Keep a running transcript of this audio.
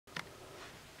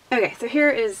Okay, so here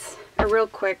is a real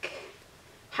quick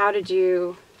how to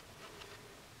do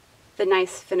the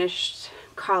nice finished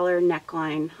collar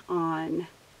neckline on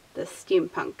the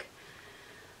Steampunk.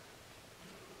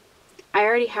 I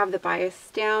already have the bias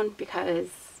down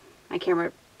because my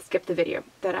camera skipped the video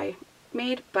that I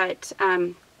made, but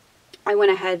I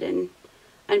went ahead and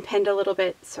unpinned a little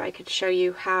bit so I could show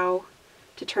you how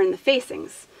to turn the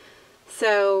facings.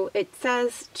 So it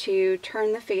says to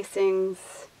turn the facings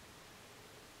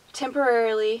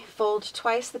temporarily, fold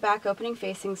twice the back opening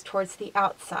facings towards the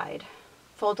outside.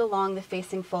 Fold along the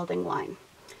facing folding line.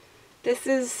 This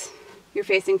is your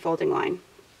facing folding line.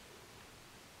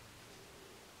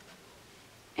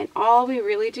 And all we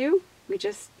really do, we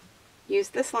just use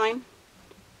this line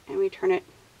and we turn it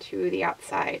to the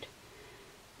outside.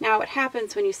 Now what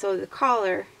happens when you sew the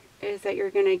collar is that you're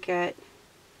going to get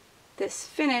this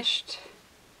finished,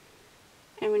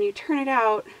 and when you turn it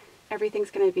out,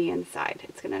 everything's going to be inside.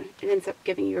 It ends up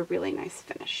giving you a really nice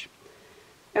finish.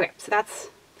 Okay, so that's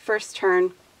the first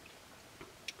turn.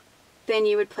 Then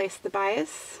you would place the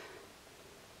bias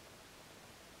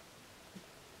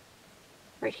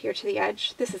right here to the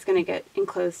edge. This is going to get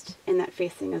enclosed in that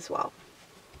facing as well.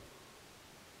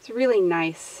 It's a really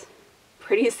nice,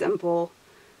 pretty simple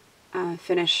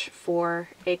finish for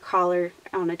a collar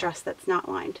on a dress that's not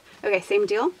lined. Okay, same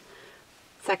deal.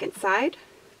 Second side.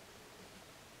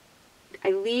 I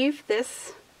leave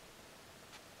this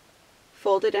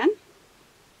folded in.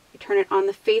 You turn it on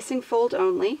the facing fold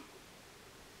only,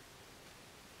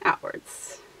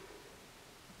 outwards.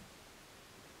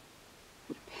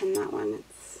 I'm going to pin that one.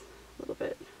 It's a little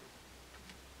bit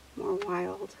more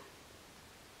wild.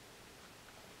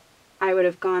 I would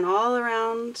have gone all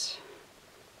around,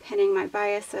 pinning my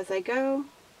bias as I go.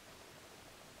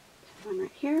 Pin one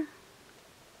right here.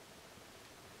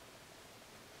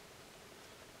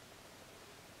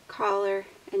 Collar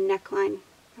and neckline,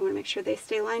 I want to make sure they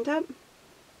stay lined up.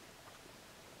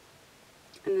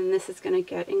 And then this is going to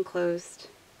get enclosed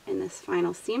in this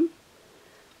final seam.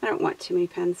 I don't want too many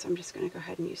pins, so I'm just going to go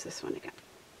ahead and use this one again.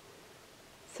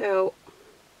 So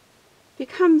it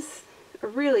becomes a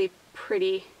really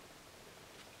pretty,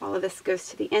 all of this goes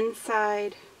to the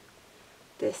inside.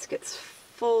 This gets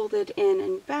folded in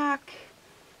and back,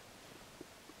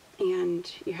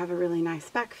 and you have a really nice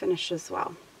back finish as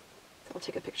well. So I'll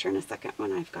take a picture in a second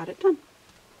when I've got it done.